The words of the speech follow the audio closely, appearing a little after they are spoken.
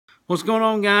What's going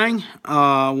on, gang?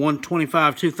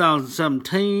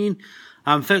 1/25/2017.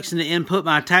 I'm fixing to input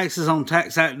my taxes on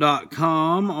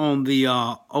taxact.com on the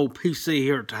old PC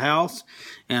here at the house,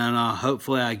 and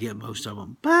hopefully I get most of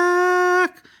them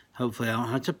back. Hopefully I don't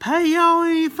have to pay y'all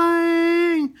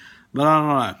anything, but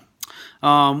I don't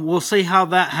know. We'll see how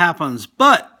that happens,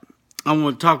 but I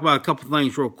want to talk about a couple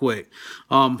things real quick.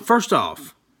 First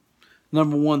off,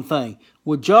 number one thing,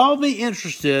 would y'all be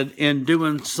interested in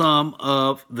doing some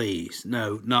of these?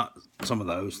 No, not some of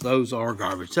those. Those are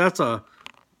garbage. That's a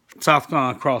South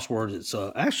Carolina crossword. It's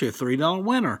actually a $3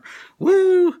 winner.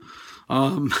 Woo!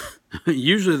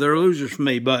 Usually they're losers for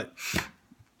me, but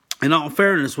in all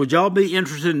fairness, would y'all be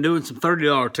interested in doing some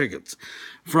 $30 tickets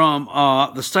from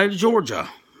the state of Georgia?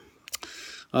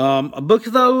 A book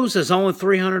of those is only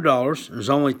 $300. There's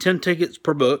only 10 tickets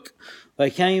per book. They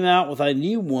came out with a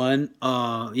new one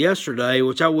yesterday,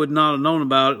 which I would not have known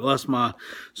about unless my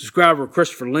subscriber,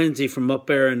 Christopher Lindsay, from up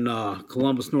there in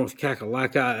Columbus, North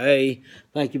Kakalaki.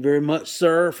 Thank you very much,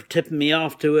 sir, for tipping me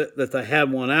off to it that they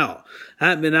had one out. I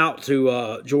haven't been out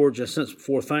to Georgia since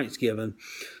before Thanksgiving.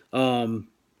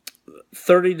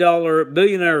 $30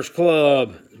 Billionaires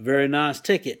Club. Very nice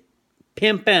ticket.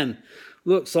 Pimpin'.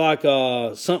 Looks like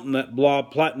something that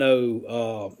Blob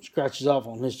Platno scratches off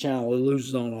on his channel. He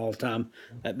loses on all the time.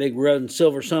 That big red and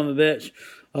silver son of a bitch.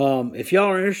 If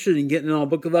y'all are interested in getting on a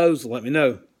book of those, let me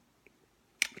know.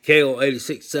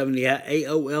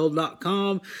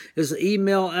 KO8670@AOL.com is the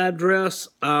email address.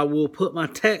 I will put my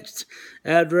text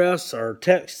address or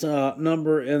text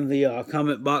number in the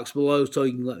comment box below, so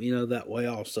you can let me know that way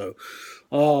also.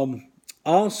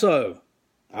 Also,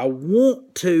 I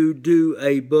want to do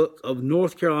a book of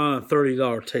North Carolina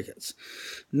 $30 tickets.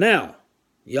 Now,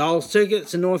 y'all's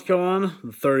tickets in North Carolina,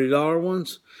 the $30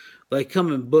 ones, they come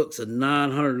in books of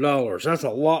 $900. That's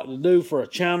a lot to do for a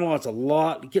channel. That's a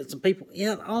lot to get some people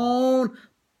in on.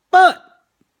 But,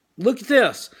 look at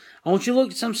this. I want you to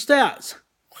look at some stats.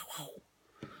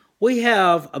 We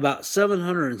have about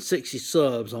 760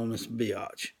 subs on this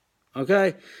biatch.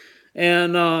 Okay?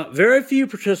 And very few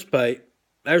participate.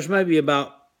 There's maybe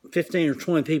about 15 or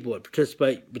 20 people that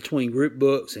participate between group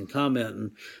books and commenting.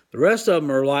 The rest of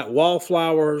them are like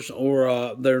wallflowers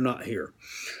or they're not here.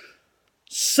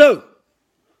 So,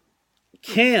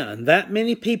 can that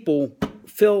many people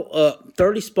fill up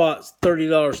 30 spots,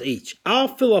 $30 each? I'll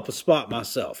fill up a spot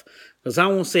myself because I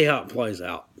want to see how it plays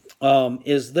out.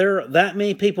 Is there that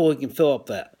many people who can fill up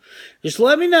that? Just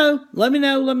let me know. Let me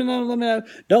know. Let me know. Let me know.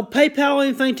 Don't PayPal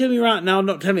anything to me right now.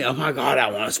 Don't tell me, oh my God, I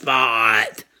want a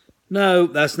spot. No,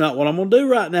 that's not what I'm going to do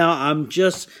right now. I'm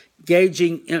just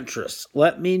gauging interest.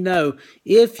 Let me know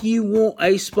if you want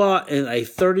a spot in a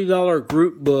 $30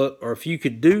 group book, or if you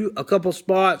could do a couple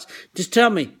spots. Just tell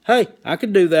me, hey, I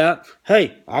could do that.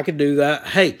 Hey, I could do that.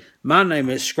 Hey, my name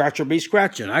is Scratcher Be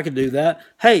Scratching. I could do that.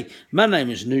 Hey, my name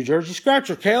is New Jersey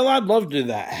Scratcher. Kale, I'd love to do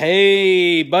that.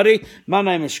 Hey, buddy, my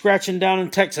name is Scratching down in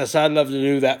Texas. I'd love to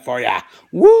do that for ya.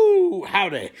 Woo,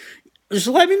 howdy. Just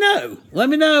let me know. Let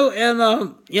me know,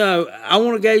 and, you know, I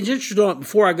want to gauge interest on it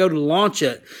before I go to launch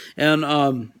it,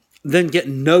 and then get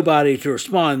nobody to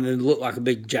respond and then look like a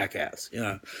big jackass, you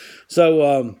know.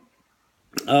 So,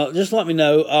 just let me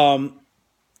know.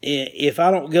 If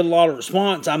I don't get a lot of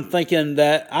response, I'm thinking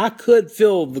that I could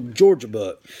fill the Georgia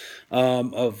book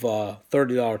of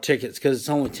 $30 tickets, because it's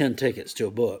only 10 tickets to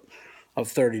a book of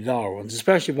 $30 ones,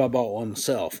 especially if I bought one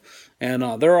myself. And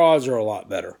their odds are a lot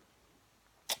better.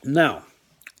 Now,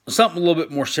 something a little bit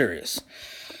more serious.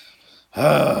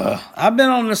 I've been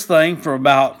on this thing for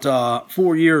about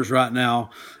 4 years right now,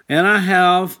 and I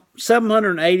have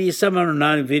 780,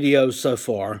 790 videos so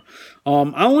far.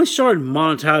 I only started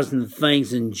monetizing the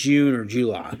things in June or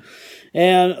July.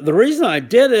 And the reason I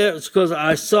did it was because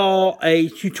I saw a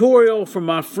tutorial from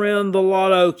my friend the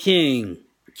Lotto King,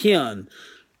 Ken.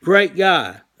 Great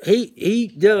guy.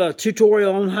 He did a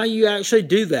tutorial on how you actually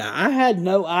do that. I had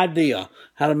no idea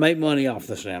how to make money off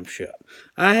this damn shit.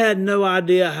 I had no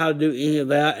idea how to do any of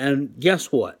that, and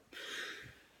guess what?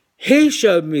 He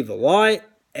showed me the light,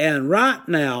 and right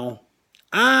now,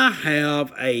 I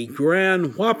have a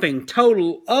grand whopping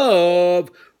total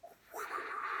of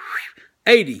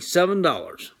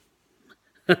 $87.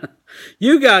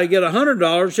 You got to get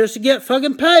 $100 just to get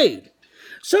fucking paid.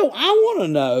 So I want to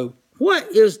know,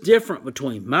 what is different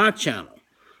between my channel,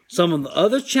 some of the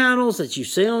other channels that you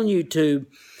see on YouTube,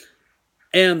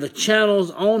 and the channels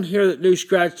on here that do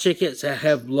scratch tickets that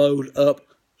have blowed up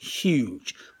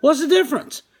huge? What's the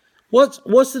difference?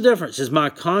 What's the difference? Is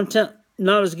my content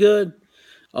not as good?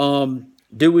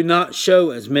 Do we not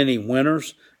show as many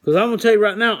winners? Because I'm going to tell you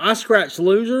right now, I scratch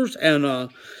losers,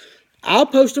 and I'll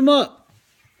post them up.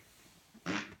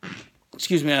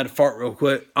 Excuse me, I had to fart real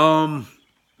quick. And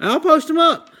I'll post them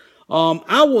up.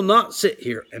 I will not sit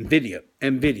here and video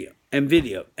and video and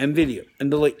video and video and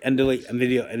delete and delete and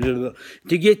video and delete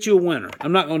to get you a winner.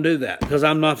 I'm not going to do that because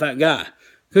I'm not that guy.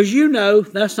 Because you know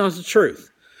that's not the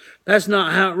truth. That's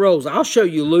not how it rolls. I'll show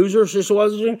you losers. This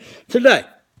was today.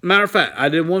 Matter of fact, I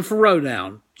did one for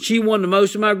Rowdown. She won the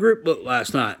most of my group book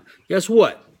last night. Guess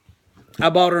what?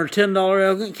 I bought her a $10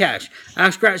 Elegant Cash.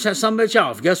 I scratched that sumbitch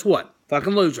off. Guess what?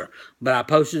 Fucking loser. But I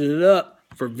posted it up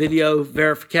for video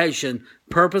verification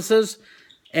purposes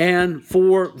and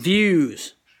for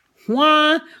views.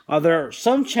 Why are there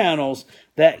some channels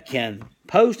that can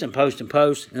post and post and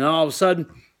post, and all of a sudden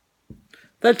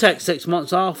they take 6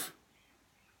 months off?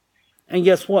 And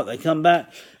guess what? They come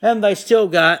back and they still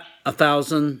got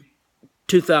 1,000,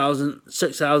 2,000,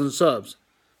 6,000 subs.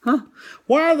 Huh?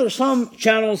 Why are there some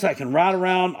channels that can ride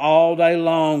around all day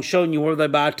long showing you where they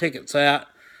buy tickets at?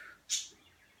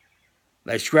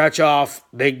 They scratch off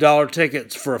big dollar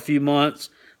tickets for a few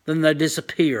months, then they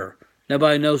disappear.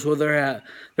 Nobody knows where they're at.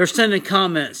 They're sending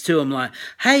comments to them like,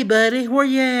 hey, buddy, where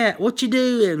you at? What you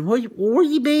doing? Where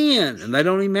you been? And they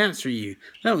don't even answer you.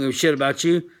 They don't give a shit about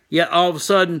you. Yet all of a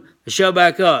sudden, they show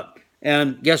back up.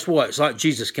 And guess what? It's like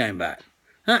Jesus came back.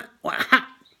 Huh?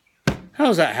 How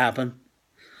does that happen?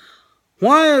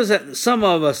 Why is it that some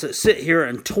of us that sit here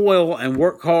and toil and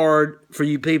work hard for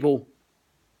you people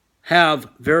have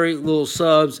very little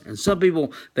subs, and some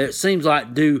people that it seems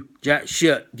like do jack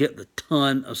shit get the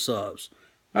ton of subs?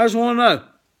 I just want to know.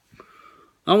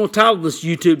 I'm going to title this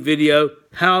YouTube video,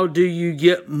 how do you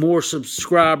get more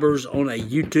subscribers on a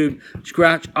YouTube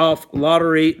scratch off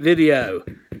lottery video?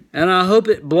 And I hope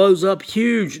it blows up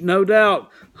huge, no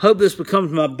doubt. Hope this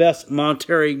becomes my best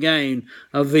monetary gain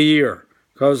of the year.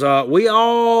 Because we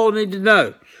all need to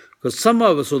know. Because some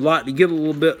of us would like to get a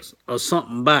little bit of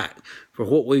something back for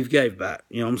what we've gave back.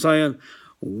 You know what I'm saying?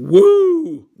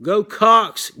 Woo! Go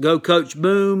Cox, go Coach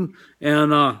Boom,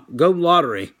 and go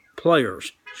lottery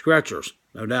players, scratchers,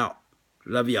 no doubt.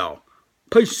 Love y'all.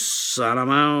 Peace. I'm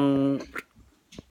out.